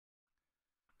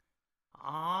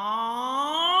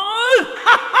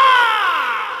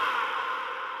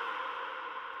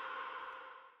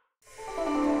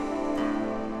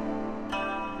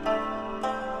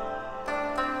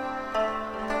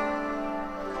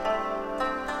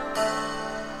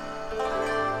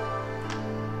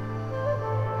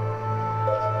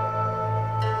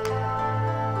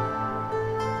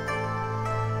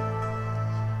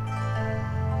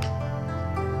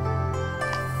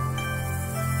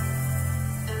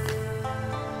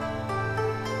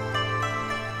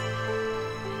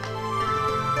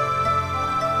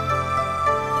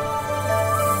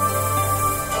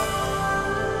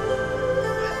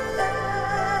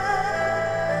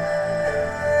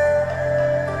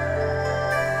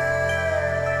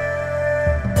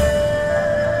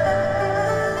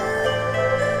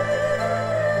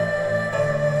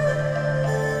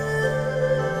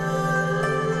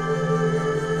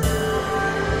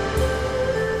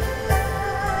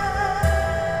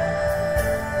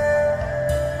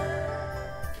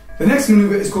The next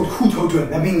maneuver is called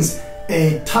Hutodun. That means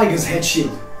a tiger's head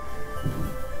shield.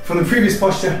 From the previous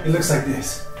posture, it looks like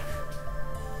this.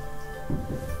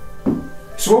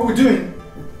 So what we're doing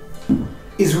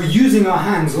is we're using our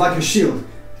hands like a shield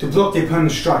to block the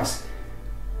opponent's strikes.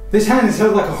 This hand is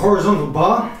held like a horizontal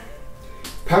bar,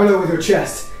 parallel with your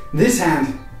chest. This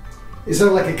hand is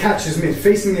held like a catcher's mitt,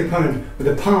 facing the opponent, with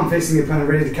the palm facing the opponent,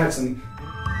 ready to catch something.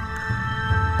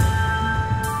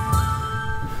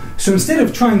 So instead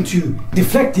of trying to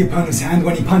deflect the opponent's hand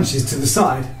when he punches to the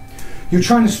side, you're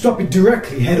trying to stop it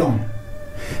directly head on.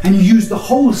 And you use the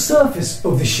whole surface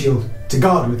of the shield to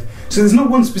guard with. So there's not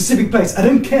one specific place. I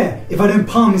don't care if I don't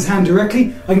palm his hand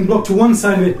directly, I can block to one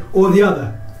side of it or the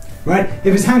other. Right?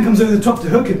 If his hand comes over the top to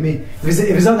hook at me, if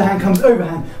his other hand comes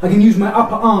overhand, I can use my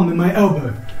upper arm and my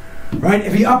elbow. Right?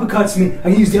 If he uppercuts me,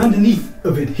 I can use the underneath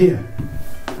of it here.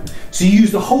 So you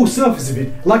use the whole surface of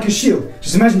it, like a shield.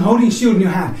 Just imagine holding a shield in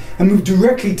your hand and move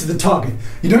directly to the target.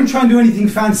 You don't try and do anything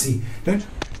fancy. Don't